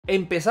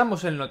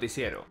empezamos el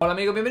noticiero. Hola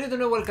amigos, bienvenidos de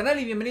nuevo al canal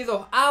y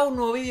bienvenidos a un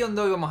nuevo vídeo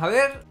donde hoy vamos a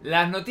ver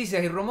las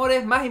noticias y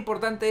rumores más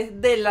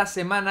importantes de la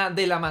semana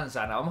de la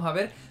manzana. Vamos a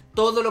ver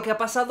todo lo que ha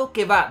pasado,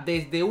 que va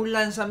desde un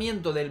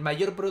lanzamiento del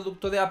mayor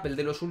producto de Apple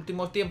de los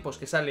últimos tiempos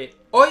que sale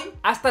hoy,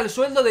 hasta el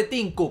sueldo de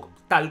Tim Cook,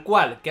 tal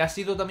cual, que ha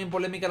sido también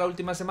polémica la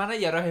última semana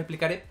y ahora os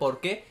explicaré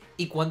por qué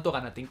y cuánto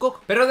gana Tim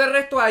Cook. Pero de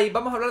resto ahí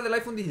vamos a hablar del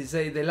iPhone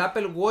 16, del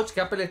Apple Watch,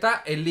 que Apple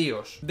está en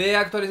líos, de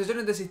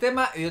actualizaciones de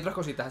sistema y de otras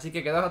cositas, así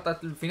que quedaos hasta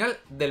el final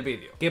del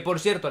vídeo. Que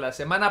por cierto, la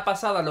semana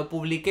pasada lo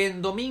publiqué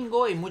en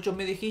domingo y muchos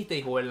me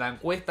dijisteis, o en la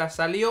encuesta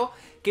salió,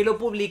 que lo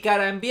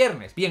publicara en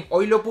viernes. Bien,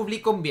 hoy lo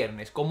publico en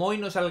viernes. Como hoy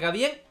no salga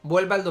bien,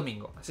 vuelva el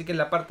domingo. Así que en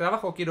la parte de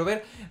abajo quiero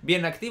ver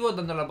bien activo,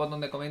 dándole al botón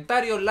de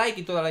comentarios,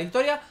 like y toda la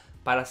historia,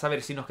 para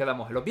saber si nos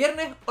quedamos los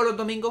viernes o los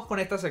domingos con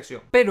esta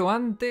sección. Pero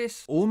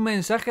antes, un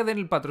mensaje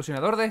del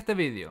patrocinador de este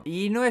vídeo.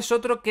 Y no es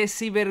otro que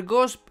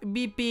CyberGhost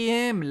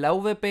VPN, la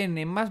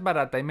VPN más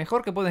barata y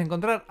mejor que puedes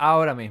encontrar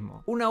ahora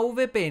mismo. Una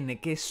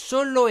VPN que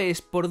solo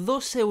es por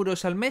 2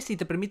 euros al mes y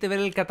te permite ver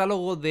el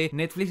catálogo de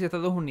Netflix de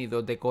Estados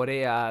Unidos, de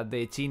Corea,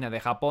 de China, de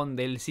Japón,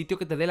 del sitio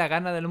que te dé la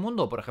gana del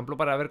mundo. Por ejemplo,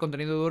 para ver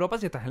contenido de Europa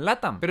si estás en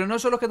LATAM. Pero no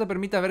solo es que te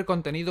permita ver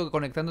contenido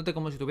conectándote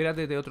como si estuvieras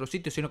desde otro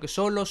sitio, sino que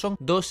solo son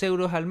 2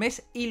 euros al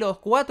mes y los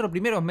 4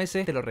 primeros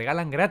meses te lo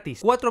regalan gratis.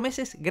 4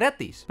 meses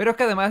gratis. Pero es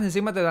que además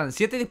encima te dan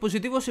 7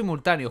 dispositivos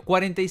simultáneos,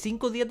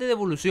 45 días de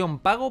devolución,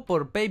 pago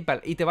por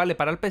PayPal y te vale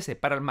para el PC,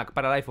 para el Mac,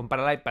 para el iPhone,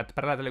 para el iPad,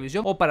 para la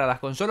televisión o para las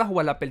consolas o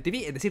el Apple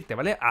TV. Es decir, te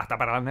vale hasta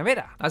para la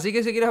nevera. Así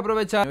que si quieres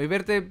aprovechar y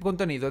verte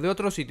contenido de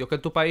otros sitios que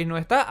en tu país no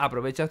está,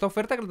 aprovecha esta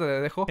oferta que te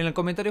dejo en el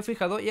comentario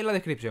fijado y en la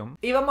descripción.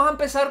 Y vamos a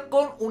empezar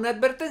con una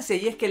advertencia,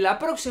 y es que la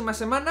próxima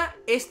semana,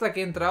 esta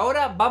que entra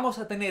ahora, vamos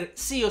a tener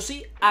sí o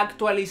sí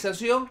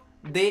actualización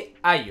de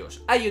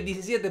iOS. iOS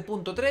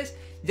 17.3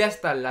 ya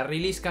está en la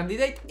release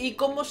candidate. ¿Y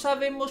cómo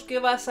sabemos que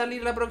va a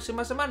salir la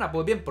próxima semana?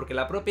 Pues bien, porque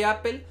la propia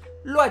Apple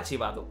lo ha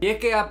archivado. Y es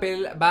que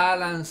Apple va a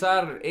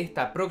lanzar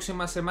esta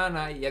próxima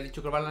semana, y ha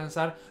dicho que va a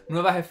lanzar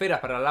nuevas esferas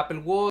para el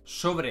Apple Watch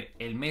sobre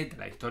el mes de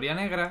la historia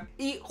negra,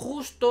 y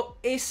justo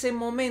ese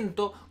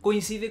momento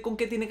coincide con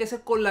que tiene que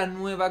ser con la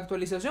nueva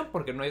actualización,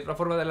 porque no hay otra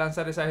forma de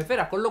lanzar esas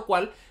esferas, con lo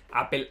cual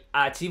Apple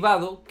ha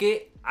archivado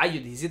que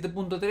iOS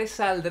 17.3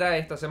 saldrá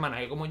esta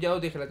semana, y como ya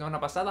os dije la semana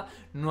pasada,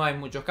 no hay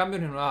muchos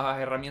cambios ni nuevas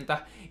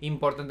herramientas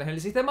importantes en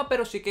el sistema,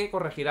 pero sí que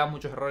corregirá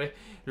muchos errores,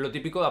 lo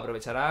típico,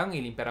 aprovecharán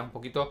y limpiarán un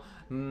poquito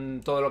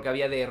todo lo que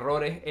había de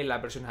errores en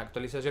las versiones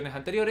actualizaciones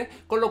anteriores,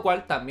 con lo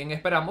cual también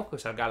esperamos que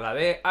salga la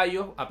de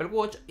iOS, Apple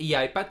Watch y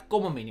iPad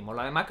como mínimo.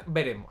 La de Mac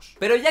veremos.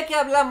 Pero ya que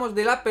hablamos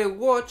del Apple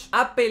Watch,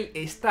 Apple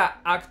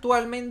está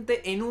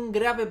actualmente en un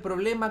grave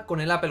problema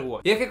con el Apple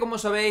Watch. Y es que, como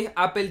sabéis,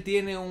 Apple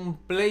tiene un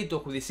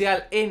pleito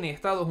judicial en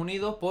Estados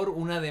Unidos por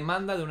una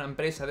demanda de una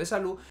empresa de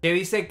salud que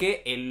dice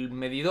que el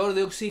medidor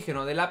de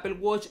oxígeno del Apple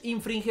Watch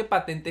infringe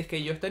patentes que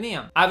ellos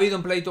tenían. Ha habido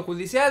un pleito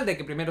judicial de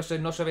que primero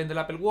no se vende el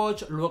Apple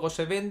Watch, luego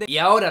se vende,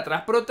 y ahora,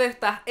 tras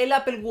protestas, el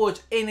Apple Watch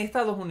en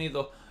Estados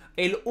Unidos,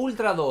 el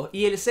Ultra 2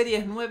 y el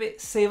Series 9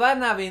 se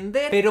van a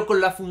vender, pero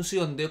con la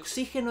función de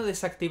oxígeno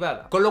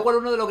desactivada. Con lo cual,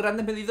 uno de los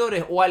grandes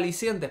medidores o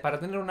alicientes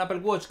para tener un Apple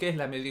Watch, que es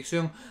la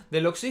medición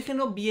del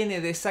oxígeno, viene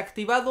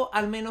desactivado,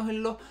 al menos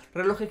en los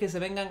relojes que se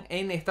vengan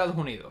en Estados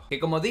Unidos. Que,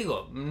 como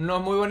digo, no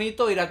es muy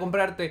bonito ir a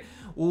comprarte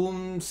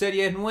un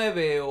Series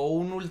 9 o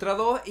un Ultra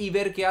 2 y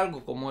ver que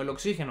algo como el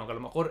oxígeno, que a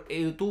lo mejor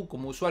tú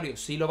como usuario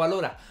sí lo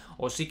valoras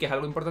o sí que es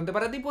algo importante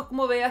para ti, pues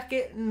como veas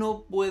que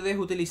no puedes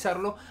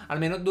utilizarlo, al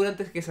menos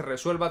durante que se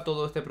resuelva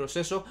todo este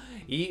proceso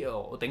y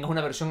o tengas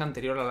una versión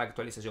anterior a la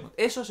actualización.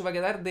 Eso se va a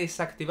quedar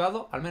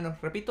desactivado, al menos,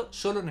 repito,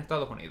 solo en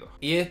Estados Unidos.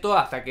 Y esto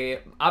hasta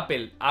que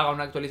Apple haga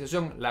una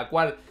actualización la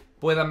cual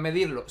puedan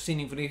medirlo sin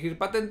infringir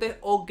patentes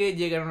o que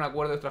lleguen a un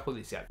acuerdo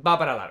extrajudicial. Va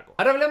para largo.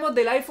 Ahora hablemos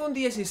del iPhone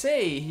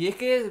 16, y es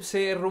que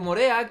se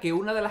rumorea que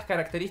una de las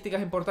características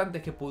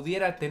importantes que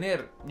pudiera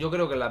tener, yo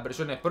creo que las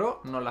versiones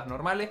Pro, no las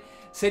normales,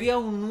 sería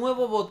un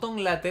nuevo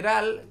botón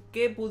lateral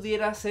que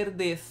pudiera ser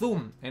de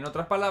zoom. En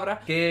otras palabras,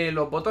 que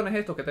los botones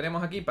estos que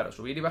tenemos aquí para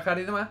subir y bajar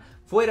y demás,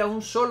 fuera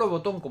un solo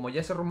botón, como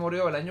ya se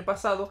rumoreó el año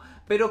pasado,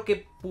 pero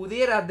que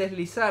pudiera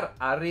deslizar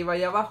arriba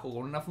y abajo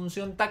con una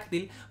función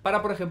táctil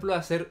para, por ejemplo,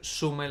 hacer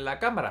zoom en la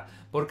cámara.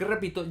 Porque,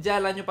 repito, ya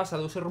el año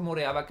pasado se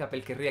rumoreaba que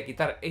Apple querría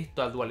quitar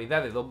esta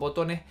dualidad de dos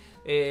botones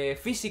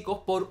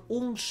físicos por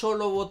un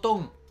solo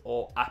botón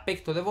o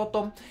aspecto de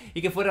botón,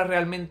 y que fuera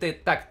realmente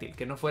táctil,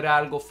 que no fuera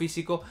algo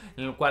físico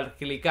en el cual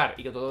clicar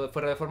y que todo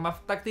fuera de forma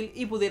táctil,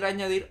 y pudiera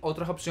añadir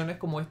otras opciones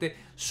como este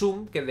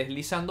zoom, que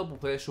deslizando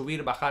pues puedes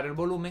subir, bajar el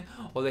volumen,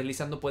 o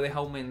deslizando puedes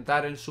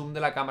aumentar el zoom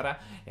de la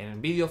cámara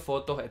en vídeos,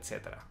 fotos,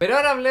 etc. Pero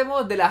ahora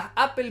hablemos de las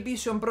Apple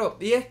Vision Pro,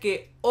 y es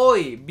que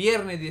hoy,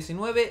 viernes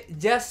 19,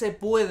 ya se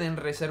pueden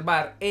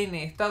reservar en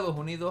Estados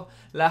Unidos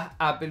las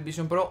Apple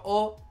Vision Pro,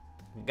 o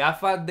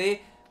gafas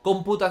de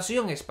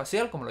computación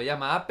espacial, como lo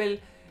llama Apple,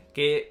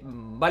 que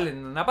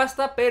valen una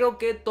pasta, pero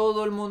que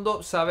todo el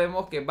mundo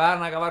sabemos que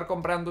van a acabar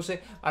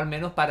comprándose, al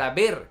menos para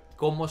ver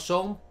cómo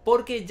son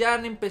porque ya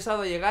han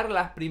empezado a llegar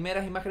las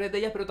primeras imágenes de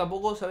ellas, pero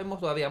tampoco sabemos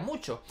todavía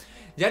mucho.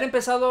 Ya han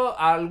empezado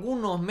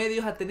algunos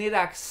medios a tener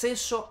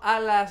acceso a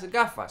las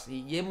gafas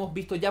y hemos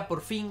visto ya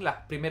por fin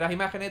las primeras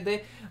imágenes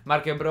de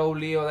Mark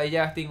Browley o de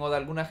Justin o de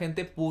alguna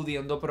gente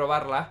pudiendo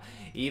probarlas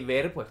y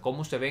ver pues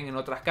cómo se ven en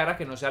otras caras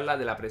que no sean las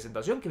de la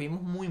presentación, que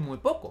vimos muy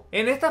poco.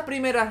 En estas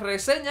primeras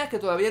reseñas, que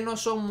todavía no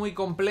son muy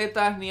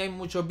completas, ni hay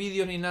muchos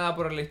vídeos ni nada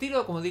por el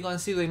estilo, como digo, han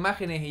sido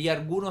imágenes y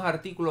algunos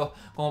artículos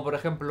como por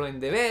ejemplo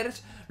en The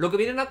Verge, lo que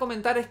vienen a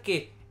comentar es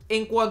que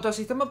en cuanto al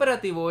sistema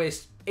operativo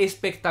es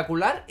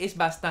espectacular, es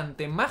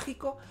bastante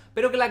mágico,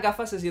 pero que las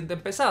gafas se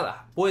sienten pesadas.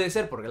 Puede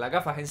ser porque las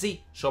gafas en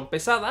sí son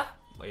pesadas,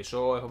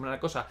 eso es una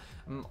cosa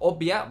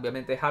obvia,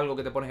 obviamente es algo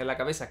que te pones en la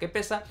cabeza que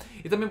pesa,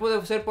 y también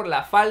puede ser por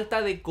la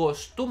falta de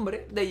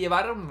costumbre de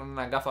llevar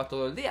unas gafas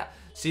todo el día.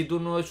 Si tú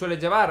no sueles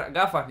llevar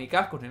gafas, ni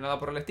cascos, ni nada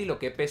por el estilo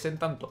que pesen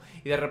tanto,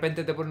 y de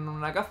repente te ponen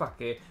unas gafas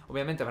que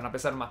obviamente van a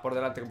pesar más por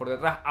delante que por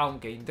detrás,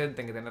 aunque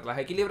intenten que tenerlas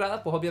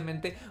equilibradas, pues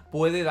obviamente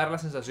puede dar la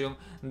sensación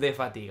de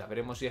fatiga.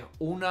 Veremos si es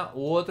una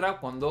u otra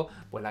cuando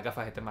pues las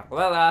gafas estén más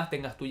rodadas,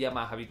 tengas tú ya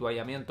más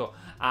habituallamiento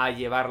a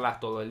llevarlas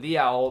todo el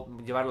día o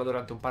llevarlas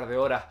durante un par de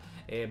horas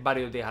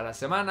varios días a la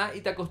semana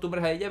y te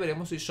acostumbres a ella.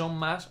 Veremos si son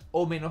más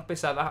o menos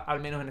pesadas, al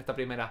menos en esta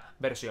primera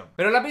versión.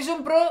 Pero la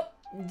Vision Pro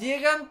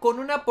llegan con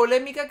una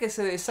polémica que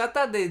se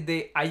desata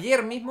desde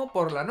ayer mismo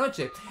por la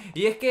noche,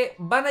 y es que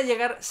van a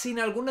llegar sin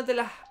algunas de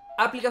las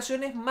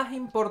aplicaciones más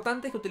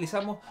importantes que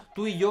utilizamos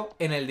tú y yo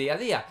en el día a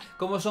día,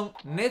 como son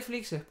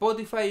Netflix,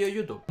 Spotify o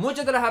YouTube.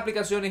 Muchas de las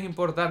aplicaciones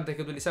importantes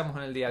que utilizamos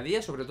en el día a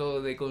día, sobre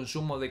todo de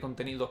consumo de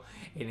contenido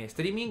en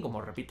streaming,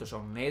 como repito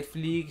son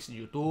Netflix,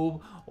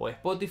 YouTube o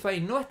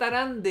Spotify, no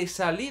estarán de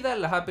salida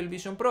en las Apple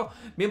Vision Pro,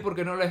 bien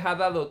porque no les ha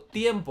dado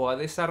tiempo a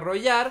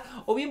desarrollar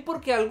o bien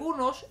porque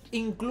algunos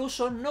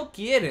incluso no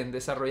quieren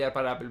desarrollar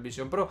para Apple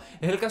Vision Pro.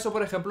 Es el caso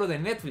por ejemplo de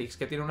Netflix,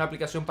 que tiene una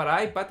aplicación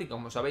para iPad y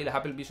como sabéis las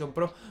Apple Vision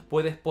Pro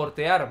puedes portear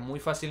muy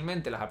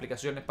fácilmente las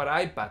aplicaciones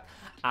para iPad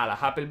a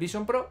las Apple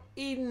Vision Pro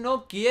y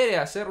no quiere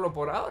hacerlo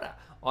por ahora.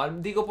 O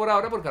digo por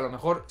ahora porque a lo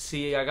mejor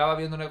si acaba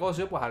viendo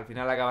negocio, pues al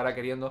final acabará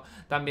queriendo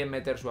también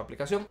meter su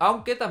aplicación.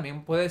 Aunque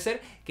también puede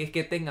ser que es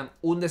que tengan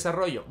un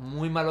desarrollo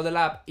muy malo de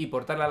la app y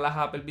portarla a las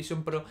Apple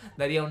Vision Pro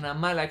daría una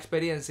mala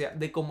experiencia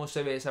de cómo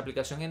se ve esa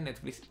aplicación en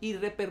Netflix y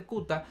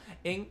repercuta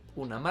en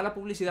una mala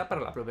publicidad para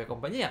la propia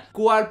compañía.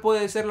 ¿Cuál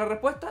puede ser la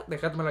respuesta?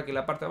 Dejádmela aquí en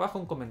la parte de abajo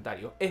en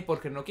comentarios. ¿Es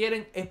porque no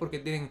quieren? ¿Es porque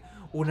tienen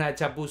una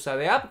chapuza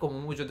de app, como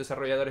muchos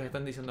desarrolladores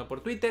están diciendo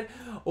por Twitter?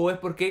 ¿O es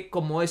porque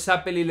como es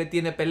Apple y le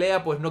tiene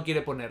pelea, pues no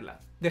quiere ponerla?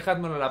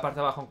 Dejádmelo en la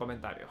parte de abajo en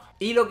comentarios.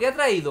 Y lo que ha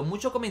traído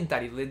mucho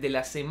comentario desde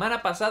la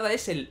semana pasada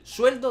es el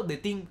sueldo de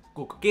Tim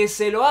Cook, que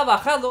se lo ha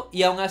bajado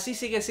y aún así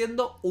sigue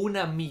siendo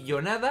una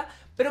millonada,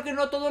 pero que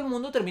no todo el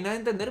mundo termina de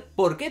entender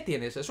por qué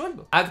tiene ese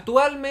sueldo.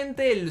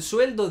 Actualmente el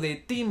sueldo de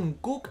Tim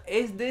Cook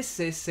es de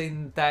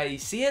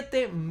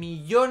 67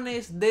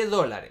 millones de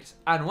dólares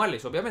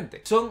anuales,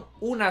 obviamente. Son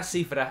unas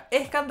cifras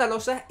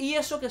escandalosas y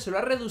eso que se lo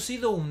ha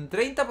reducido un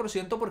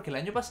 30% porque el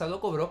año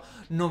pasado cobró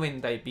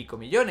 90 y pico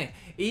millones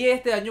y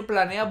este año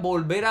planea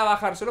volver a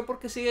bajárselo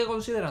porque sigue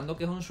considerando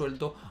que es un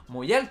sueldo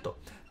muy alto.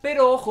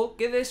 Pero ojo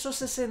que de esos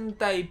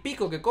 60 y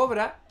pico que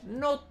cobra,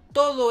 no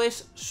todo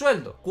es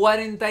sueldo.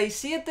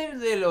 47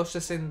 de los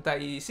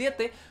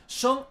 67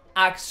 son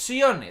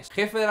acciones.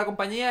 Jefe de la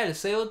compañía, el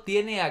CEO,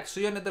 tiene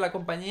acciones de la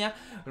compañía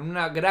en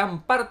una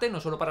gran parte, no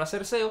solo para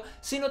ser CEO,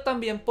 sino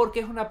también porque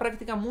es una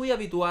práctica muy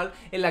habitual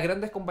en las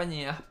grandes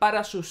compañías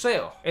para sus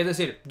CEO. Es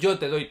decir, yo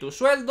te doy tu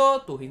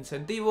sueldo, tus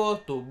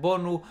incentivos, tus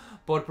bonus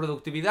por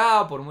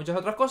productividad o por muchas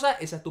otras cosas,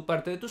 esa es tu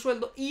parte de tu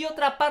sueldo, y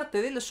otra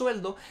parte del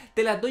sueldo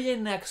te la doy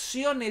en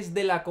acciones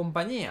de la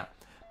compañía.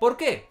 ¿Por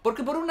qué?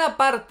 Porque por una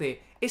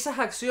parte esas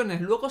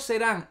acciones luego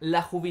serán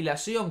la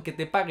jubilación que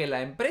te pague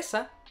la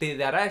empresa, te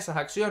dará esas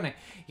acciones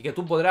y que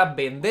tú podrás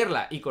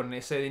venderla y con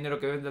ese dinero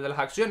que vendes de las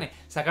acciones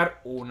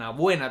sacar una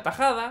buena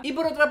tajada. Y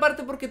por otra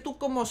parte porque tú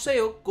como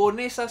CEO con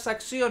esas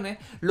acciones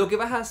lo que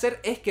vas a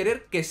hacer es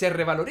querer que se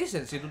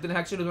revaloricen. Si tú tienes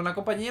acciones de una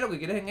compañía lo que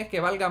quieres es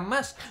que valgan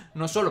más,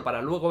 no solo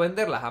para luego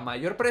venderlas a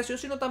mayor precio,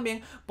 sino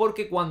también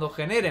porque cuando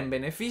generen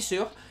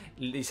beneficios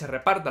y se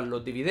repartan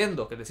los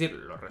dividendos, es decir,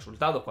 los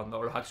resultados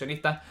cuando los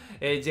accionistas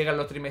llegan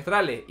los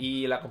trimestrales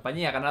y la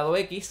compañía ha ganado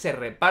X, se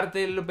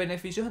reparten los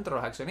beneficios entre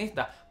los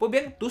accionistas. Pues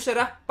bien, tú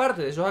serás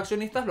parte de esos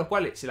accionistas, los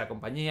cuales, si la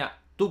compañía,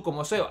 tú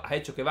como CEO, has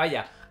hecho que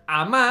vaya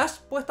a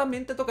más, pues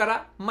también te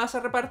tocará más a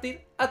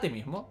repartir a ti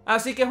mismo.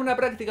 Así que es una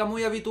práctica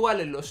muy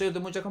habitual en los CEOs de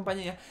muchas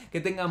compañías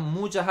que tengan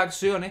muchas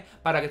acciones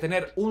para que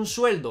tener un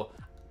sueldo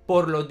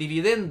por los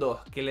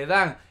dividendos que le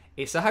dan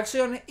esas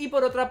acciones y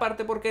por otra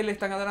parte porque le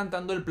están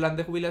adelantando el plan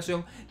de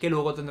jubilación que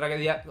luego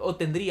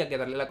tendría que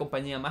darle la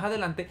compañía más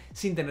adelante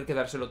sin tener que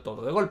dárselo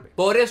todo de golpe.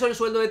 Por eso el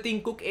sueldo de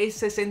Tim Cook es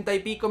 60 y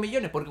pico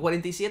millones, porque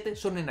 47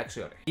 son en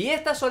acciones. Y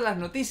estas son las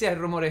noticias,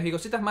 rumores y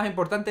cositas más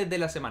importantes de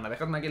la semana.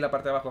 Dejadme aquí en la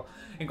parte de abajo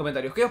en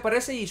comentarios qué os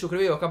parece y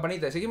suscribiros,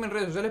 campanita y seguidme en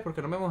redes sociales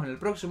porque nos vemos en el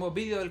próximo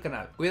vídeo del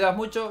canal. Cuidaos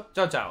mucho,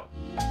 chao chao.